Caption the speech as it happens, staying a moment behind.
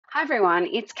Hi everyone,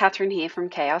 it's Katherine here from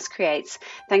Chaos Creates.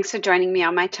 Thanks for joining me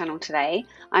on my channel today.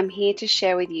 I'm here to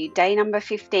share with you day number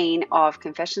 15 of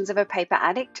Confessions of a Paper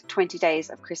Addict, 20 Days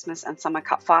of Christmas and Summer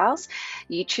Cut Files,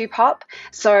 YouTube Hop.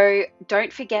 So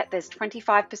don't forget there's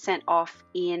 25% off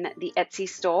in the Etsy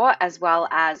store as well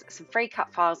as some free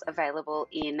cut files available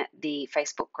in the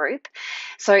Facebook group.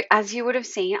 So as you would have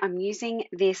seen, I'm using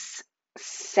this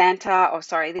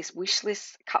this wish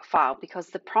list cut file because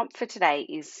the prompt for today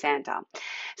is Santa.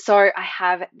 So I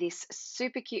have this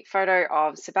super cute photo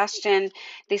of Sebastian.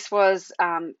 This was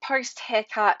post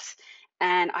haircut,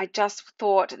 and I just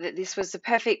thought that this was the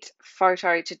perfect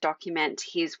photo to document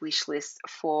his wish list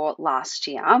for last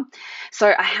year.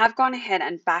 So I have gone ahead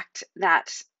and backed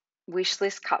that wish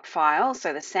list cut file,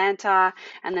 so the Santa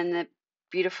and then the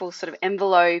beautiful sort of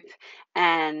envelope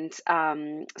and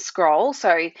scroll.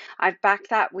 So I've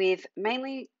backed that with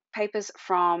mainly papers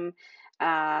from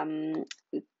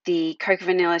the Coca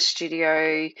Vanilla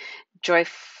Studio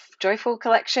Joyful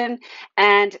collection,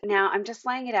 and now I'm just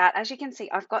laying it out. As you can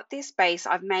see, I've got this base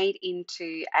I've made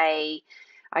into a,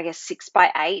 I guess,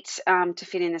 6x8 to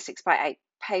fit in the 6x8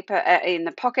 paper in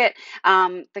the pocket.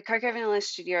 The Coca Vanilla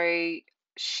Studio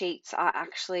sheets are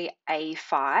actually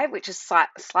A5, which is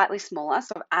slightly smaller,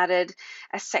 so I've added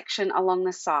a section along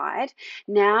the side.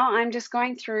 Now I'm just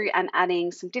going through and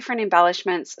adding some different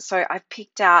embellishments. So I've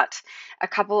picked out a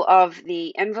couple of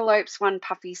the envelopes, one in a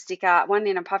puffy sticker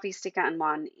and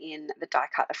one in the die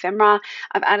cut ephemera.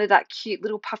 I've added that cute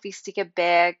little puffy sticker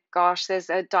bear. Gosh, there's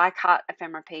a die cut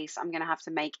ephemera piece I'm going to have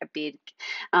to make a big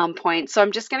point. So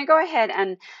I'm just going to go ahead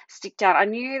and stick down. I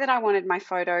knew that I wanted my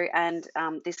photo and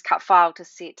this cut file to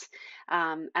sit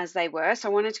as they were. So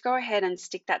I wanted to go ahead and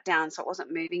stick that down so it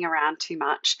wasn't moving around too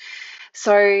much.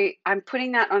 So I'm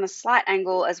putting that on a slight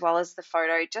angle as well as the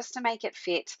photo just to make it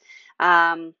fit.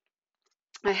 I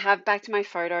have backed my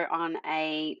photo on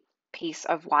a piece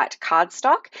of white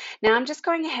cardstock. Now I'm just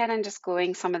going ahead and just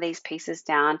gluing some of these pieces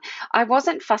down. I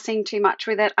wasn't fussing too much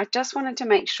with it. I just wanted to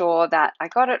make sure that I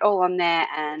got it all on there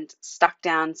and stuck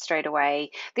down straight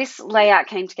away. This layout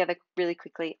came together really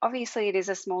quickly. Obviously it is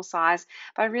a small size,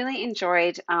 but I really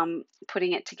enjoyed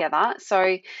putting it together.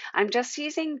 So I'm just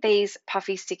using these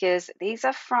puffy stickers. These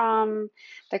are from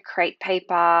the Crate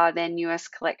Paper, their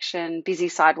newest collection, Busy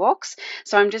Sidewalks.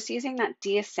 So I'm just using that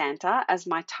Dear Santa as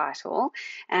my title,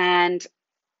 and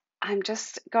I'm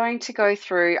just going to go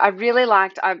through. I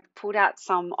pulled out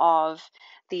some of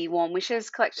the Warm Wishes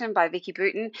collection by Vicky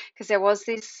Boutin because there was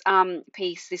this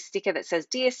this sticker that says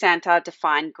Dear Santa,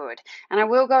 define good. And I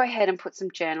will go ahead and put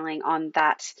some journaling on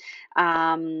that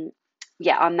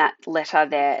on that letter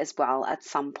there as well at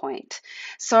some point.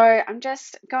 So I'm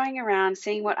just going around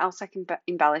seeing what else I can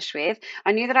embellish with.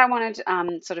 I knew that I wanted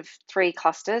sort of 3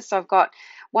 clusters. So I've got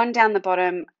one down the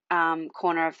bottom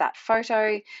corner of that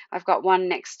photo. I've got one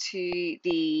next to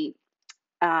the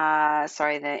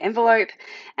the envelope,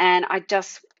 and I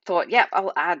just thought, yep,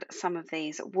 I'll add some of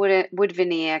these wood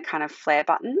veneer kind of flare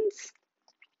buttons.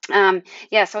 So I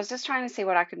was just trying to see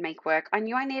what I could make work. I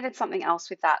knew I needed something else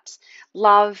with that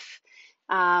love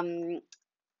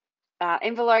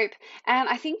envelope, and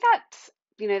I think that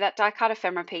that die cut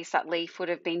ephemera piece, that leaf would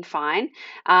have been fine,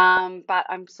 but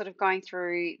I'm sort of going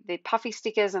through the puffy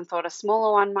stickers and thought a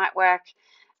smaller one might work.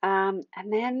 And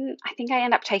then I think I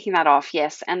end up taking that off,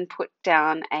 yes, and put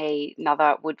down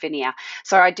another wood veneer.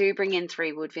 So I do bring in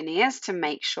 3 wood veneers to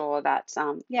make sure that,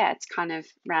 it's kind of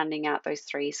rounding out those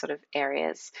 3 sort of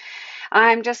areas.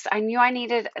 I knew I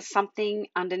needed something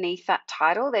underneath that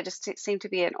title. There just seemed to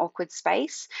be an awkward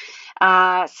space. So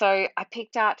I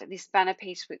picked out this banner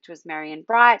piece, which was Merry and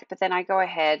Bright, but then I go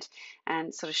ahead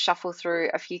and sort of shuffle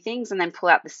through a few things and then pull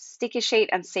out the sticker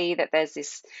sheet and see that there's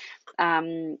this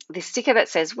sticker that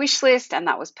says wish list, and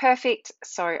that was perfect.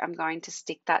 So I'm going to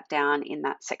stick that down in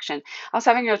that section. I was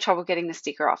having real trouble getting the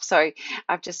sticker off, so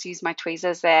I've just used my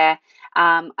tweezers there.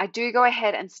 I do go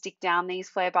ahead and stick down these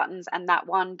flare buttons, and that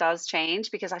one does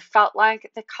change because I felt like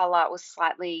the color was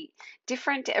slightly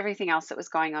different to everything else that was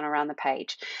going on around the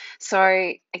page.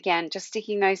 So again, just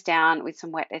sticking those down with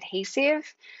some wet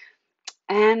adhesive.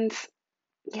 And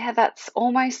yeah, that's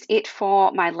almost it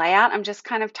for my layout. I'm just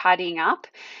kind of tidying up,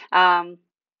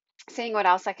 seeing what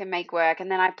else I can make work.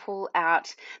 And then I pull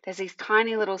out, there's these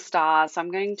tiny little stars. So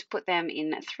I'm going to put them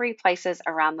in 3 places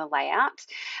around the layout.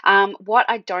 What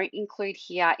I don't include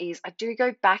here is I do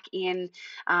go back in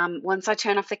once I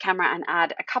turn off the camera and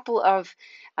add a couple of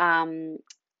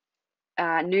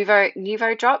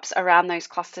Nuvo drops around those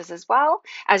clusters as well.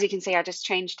 As you can see, I just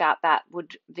changed out that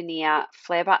wood veneer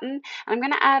flare button. I'm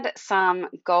going to add some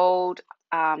gold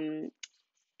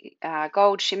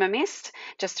gold shimmer mist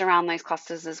just around those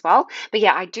clusters as well. But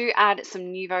yeah, I do add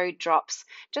some Nuvo drops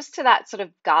just to that sort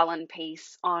of garland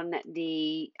piece on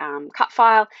the cut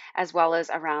file, as well as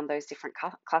around those different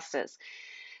clusters.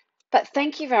 But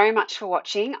thank you very much for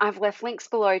watching. I've left links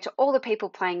below to all the people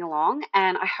playing along,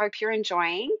 and I hope you're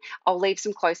enjoying. I'll leave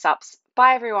some close-ups.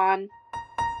 Bye, everyone.